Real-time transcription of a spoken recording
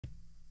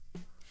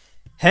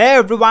Hey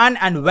everyone,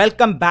 and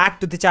welcome back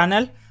to the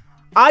channel.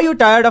 Are you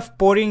tired of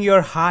pouring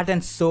your heart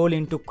and soul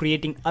into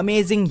creating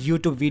amazing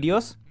YouTube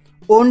videos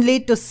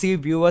only to see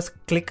viewers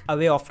click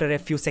away after a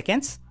few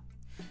seconds?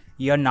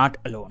 You're not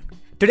alone.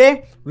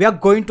 Today we are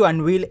going to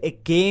unveil a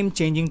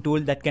game-changing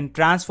tool that can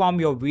transform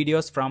your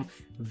videos from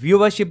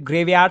viewership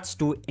graveyards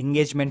to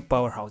engagement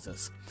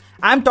powerhouses.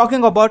 I'm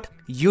talking about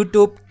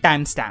YouTube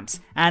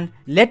timestamps, and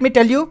let me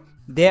tell you,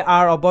 they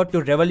are about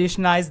to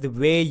revolutionize the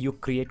way you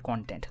create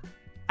content.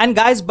 And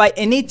guys, by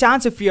any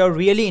chance, if you're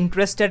really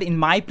interested in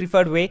my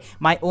preferred way,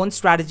 my own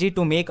strategy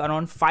to make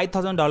around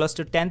 $5,000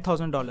 to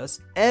 $10,000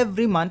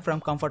 every month from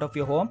comfort of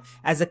your home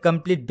as a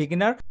complete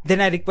beginner,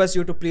 then I request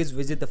you to please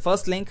visit the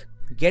first link,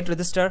 get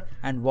registered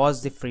and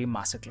watch the free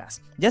masterclass.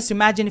 Just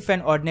imagine if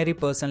an ordinary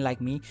person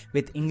like me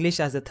with English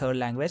as a third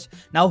language,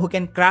 now who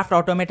can craft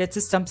automated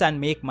systems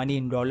and make money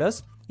in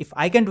dollars. If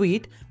I can do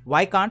it,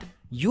 why can't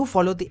you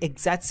follow the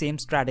exact same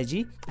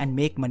strategy and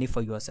make money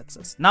for your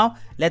success? Now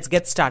let's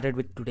get started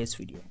with today's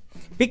video.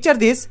 Picture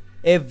this: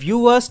 a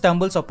viewer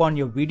stumbles upon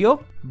your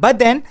video, but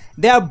then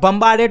they are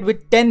bombarded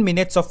with 10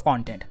 minutes of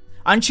content,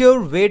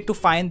 unsure where to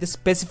find the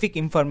specific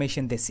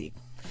information they seek.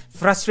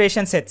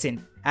 Frustration sets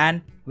in,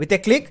 and with a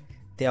click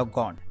they are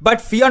gone. But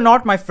fear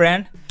not, my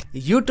friend,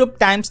 YouTube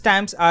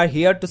timestamps are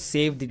here to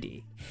save the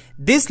day.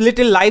 These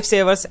little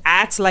lifesavers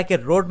acts like a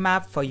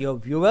roadmap for your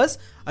viewers,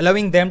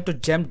 allowing them to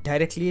jump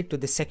directly to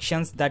the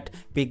sections that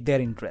pique their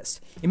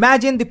interest.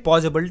 Imagine the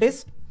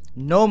possibilities.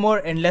 No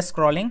more endless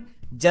scrolling,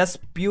 just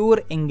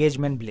pure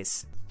engagement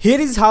bliss. Here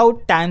is how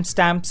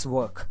timestamps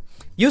work.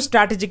 You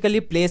strategically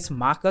place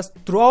markers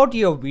throughout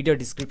your video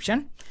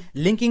description,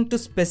 linking to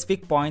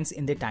specific points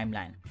in the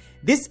timeline.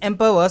 This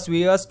empowers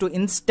viewers to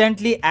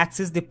instantly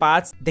access the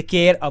parts they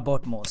care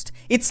about most.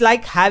 It's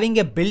like having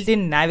a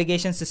built-in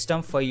navigation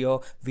system for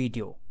your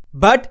video.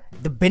 But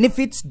the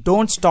benefits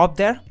don't stop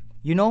there.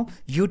 You know,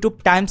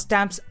 YouTube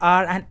timestamps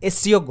are an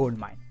SEO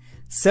goldmine.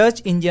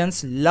 Search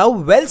engines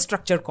love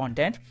well-structured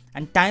content,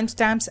 and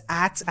timestamps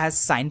acts as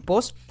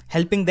signposts,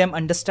 helping them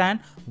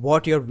understand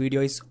what your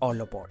video is all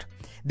about.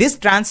 This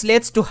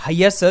translates to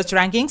higher search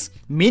rankings,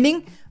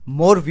 meaning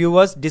more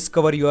viewers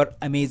discover your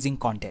amazing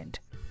content.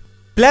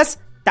 Plus,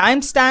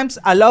 timestamps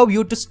allow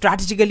you to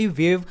strategically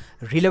weave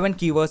relevant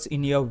keywords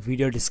in your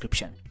video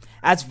description.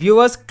 As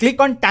viewers click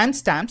on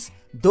timestamps,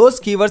 those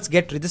keywords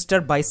get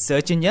registered by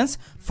search engines,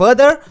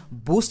 further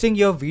boosting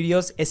your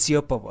video's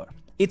SEO power.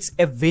 It's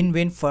a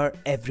win-win for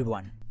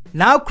everyone.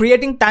 Now,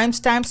 creating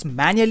timestamps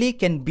manually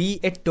can be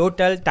a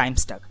total time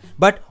suck.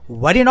 But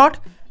worry not,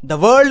 the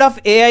world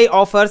of AI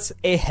offers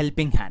a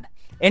helping hand.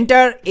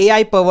 Enter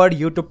AI-powered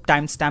YouTube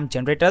timestamp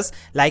generators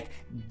like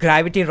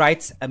Gravity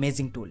Write's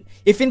amazing tool.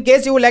 If in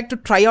case you would like to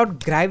try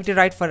out Gravity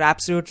Write for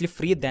absolutely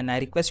free, then I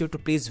request you to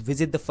please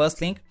visit the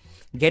first link,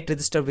 get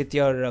registered with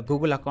your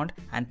Google account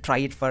and try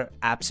it for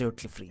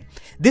absolutely free.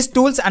 These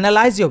tools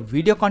analyze your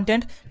video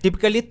content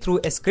typically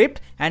through a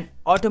script and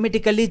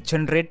automatically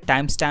generate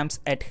timestamps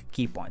at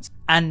key points.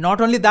 And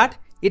not only that,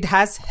 it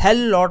has hell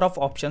lot of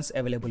options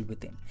available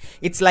within.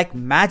 It's like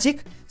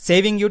magic,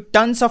 saving you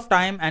tons of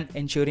time and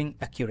ensuring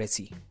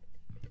accuracy.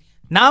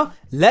 Now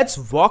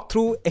let's walk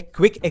through a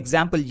quick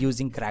example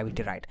using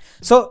Gravity Write.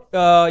 So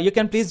you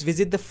can please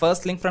visit the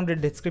first link from the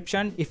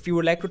description if you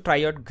would like to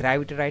try out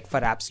Gravity Write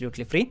for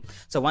absolutely free.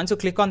 So once you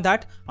click on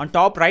that, on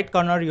top right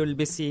corner you will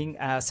be seeing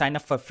a sign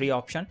up for free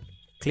option.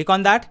 Click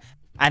on that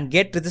and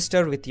get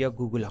registered with your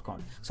Google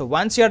account. So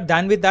once you're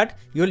done with that,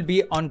 you'll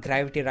be on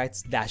Gravity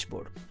Write's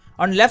dashboard.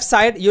 On left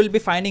side, you'll be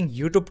finding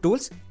YouTube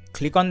tools.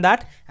 Click on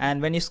that,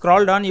 and when you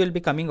scroll down, you'll be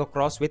coming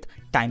across with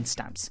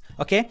timestamps.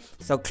 Okay,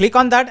 so click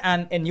on that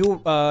and a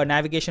new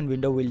navigation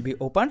window will be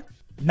opened.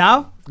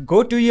 Now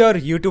go to your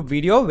YouTube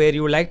video where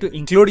you would like to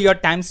include your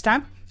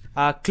timestamp.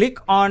 Click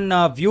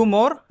on view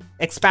more,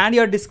 expand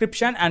your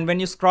description, and when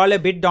you scroll a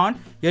bit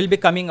down, you'll be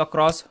coming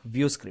across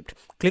view script.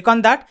 Click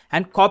on that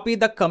and copy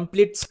the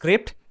complete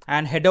script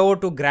and head over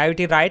to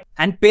Gravity Write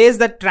and paste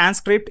the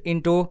transcript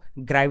into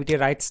Gravity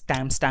Write's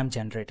timestamp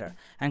generator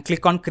and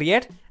click on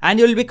create, and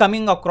you'll be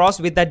coming across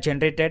with that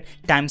generated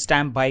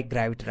timestamp by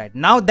Gravity Write.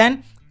 Now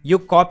then, you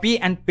copy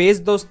and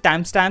paste those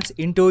timestamps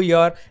into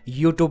your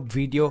YouTube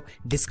video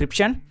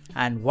description,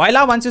 and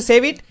voila, once you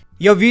save it,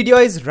 your video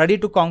is ready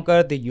to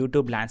conquer the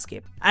YouTube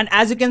landscape. And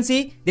as you can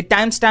see, the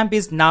timestamp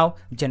is now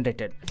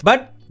generated.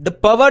 But the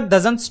power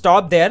doesn't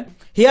stop there.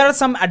 Here are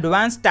some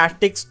advanced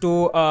tactics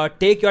to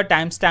take your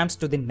timestamps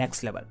to the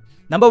next level.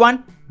 Number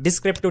one,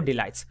 descriptive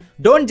delights.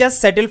 Don't just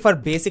settle for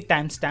basic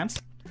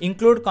timestamps.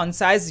 Include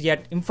concise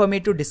yet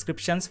informative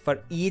descriptions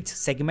for each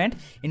segment,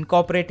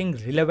 incorporating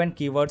relevant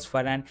keywords for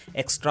an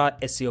extra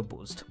SEO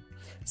boost.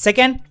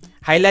 Second,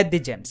 highlight the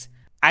gems.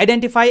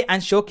 Identify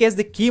and showcase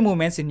the key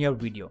moments in your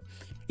video.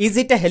 Is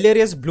it a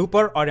hilarious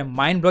blooper or a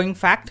mind-blowing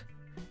fact?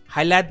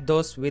 Highlight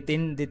those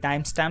within the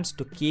timestamps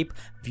to keep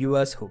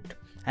viewers hooked.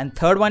 And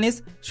third one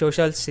is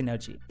social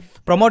synergy.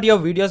 Promote your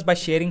videos by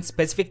sharing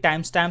specific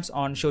timestamps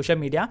on social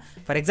media.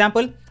 For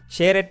example,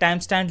 share a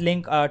timestamp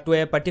link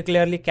to a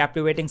particularly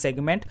captivating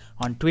segment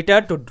on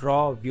Twitter to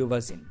draw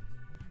viewers in.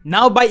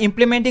 Now by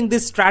implementing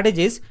these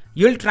strategies,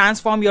 you'll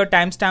transform your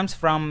timestamps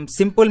from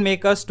simple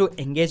makers to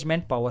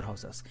engagement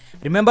powerhouses.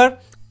 Remember,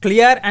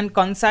 clear and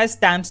concise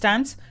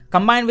timestamps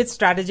combined with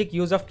strategic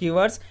use of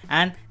keywords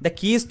and the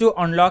keys to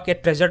unlock a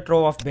treasure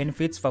trove of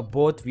benefits for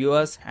both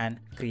viewers and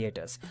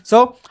creators.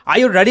 So, are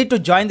you ready to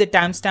join the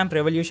timestamp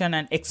revolution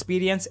and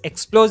experience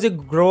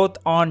explosive growth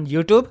on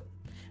YouTube?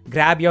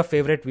 Grab your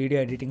favorite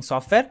video editing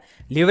software,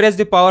 leverage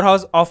the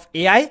powerhouse of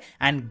AI,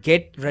 and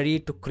get ready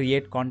to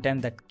create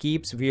content that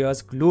keeps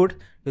viewers glued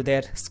to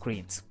their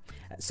screens.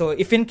 So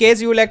if in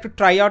case you would like to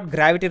try out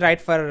Gravity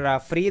Write for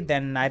free,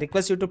 then I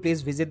request you to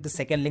please visit the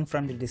second link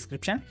from the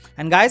description.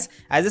 And guys,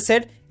 as I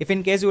said, if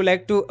in case you would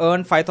like to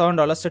earn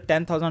 $5,000 to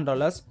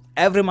 $10,000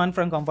 every month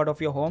from comfort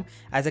of your home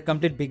as a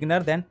complete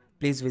beginner, then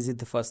please visit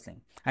the first link.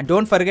 And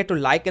don't forget to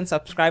like and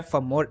subscribe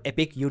for more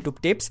epic YouTube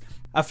tips,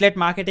 affiliate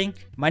marketing,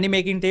 money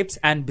making tips,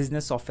 and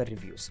business software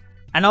reviews.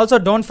 And also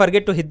don't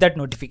forget to hit that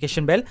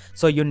notification bell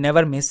so you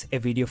never miss a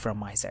video from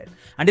my side.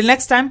 Until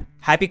next time,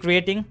 happy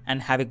creating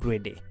and have a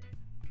great day.